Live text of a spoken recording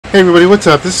Hey everybody, what's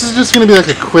up? This is just going to be like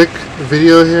a quick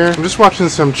video here. I'm just watching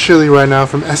some Chili right now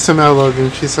from SML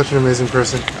Logan. She's such an amazing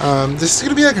person. This is going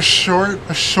to be like a short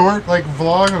like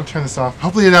vlog. I'm going to turn this off.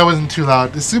 Hopefully that wasn't too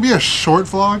loud. This is going to be a short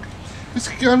vlog.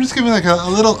 I'm just giving like a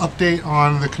little update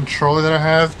on the controller that I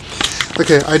have.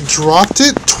 Okay, I dropped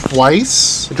it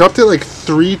twice. I dropped it like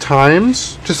 3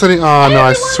 times. Just letting, oh no,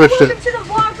 I switched it.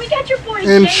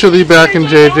 And Chili back and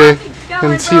JJ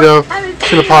and Tito.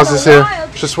 Just gonna pause this here.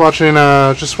 Just watching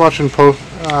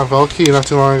Valky not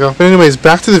too long ago. But anyways,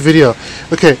 back to the video.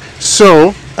 Okay, so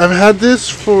I've had this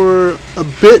for a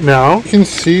bit now. You can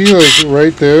see like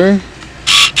right there.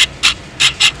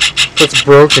 That's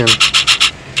broken.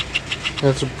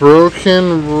 That's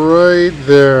broken right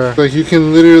there. Like you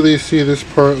can literally see this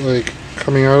part like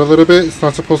coming out a little bit. It's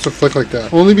not supposed to flick like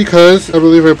that. Only because I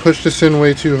believe I pushed this in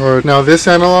way too hard. Now this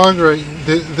analog, right?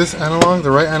 This analog,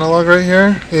 the right analog right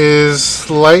here, is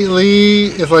slightly.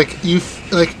 It's like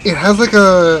it has like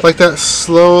that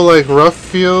slow like rough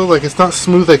feel. Like it's not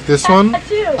smooth like this one.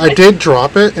 I did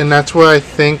drop it, and that's why I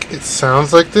think it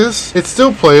sounds like this. It's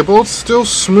still playable. It's still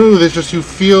smooth. It's just you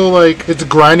feel like it's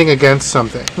grinding against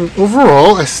something. And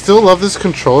overall, I still love this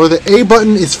controller. The A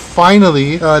button is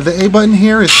finally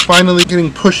here is finally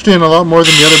getting pushed in a lot more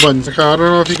than the other buttons. Okay, I don't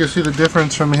know if you can see the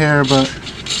difference from here, but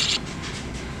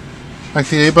like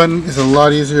the A button is a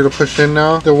lot easier to push in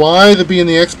now. The Y, the B, and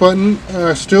the X button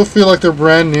still feel like they're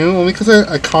brand new, only because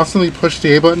I constantly push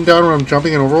the A button down when I'm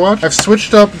jumping in Overwatch. I've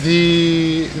switched up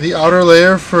the outer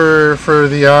layer for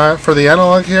the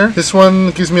analog here. This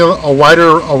one gives me a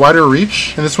wider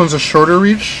reach, and this one's a shorter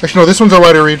reach. Actually, no, this one's a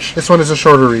wider reach. This one is a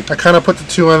shorter reach. I kind of put the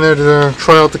two on there to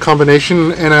try out the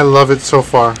combination, and I love it so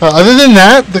far. Other than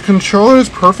that, the controller is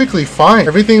perfectly fine.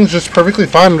 Everything's just perfectly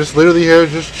fine. I'm just literally here,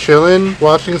 just chilling,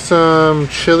 watching some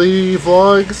Chili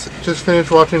vlogs. Just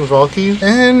finished watching Valky,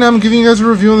 and I'm giving you guys a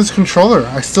review on this controller.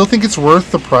 I still think it's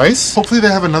worth the price. Hopefully they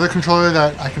have another controller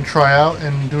that I can try out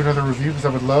and do another review, because I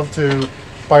would love to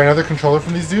buy another controller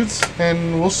from these dudes,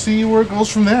 and we'll see where it goes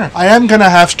from there. I am gonna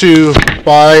have to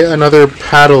buy another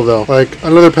paddle though. Like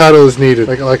another paddle is needed.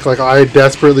 Like I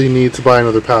desperately need to buy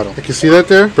another paddle. Like you see that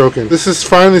there? Broken. This is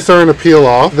finally starting to peel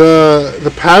off.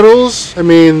 The paddles, I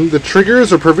mean the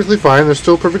triggers are perfectly fine. They're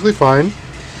still perfectly fine.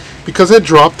 Because I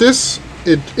dropped this,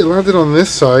 it landed on this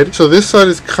side, so this side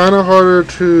is kind of harder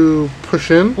to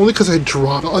push in, only because I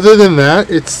dropped. Other than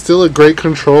that, it's still a great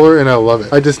controller, and I love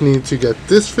it. I just need to get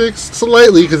this fixed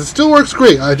slightly, because it still works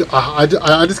great. I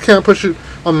just can't push it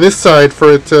on this side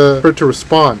for it to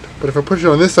respond. But if I push it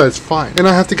on this side, it's fine. And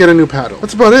I have to get a new paddle.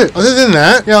 That's about it. Other than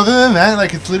that,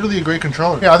 like it's literally a great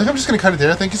controller. Yeah, I think I'm just gonna cut it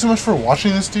there. Thank you so much for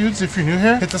watching this, dudes. If you're new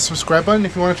here, hit the subscribe button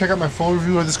if you want to check out my full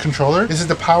review of this controller. This is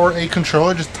the Power A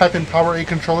controller. Just type in Power A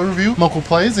controller review, Moko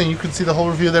plays, and you can see the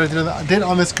whole review that I did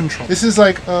on this controller. This is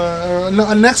like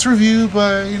a next review,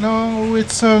 but you know,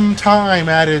 it's some time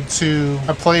added to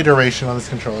a play duration on this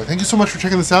controller. Thank you so much for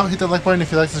checking this out. Hit that like button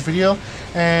if you like this video,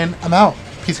 and I'm out.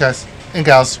 Peace, guys and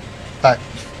gals. Bye.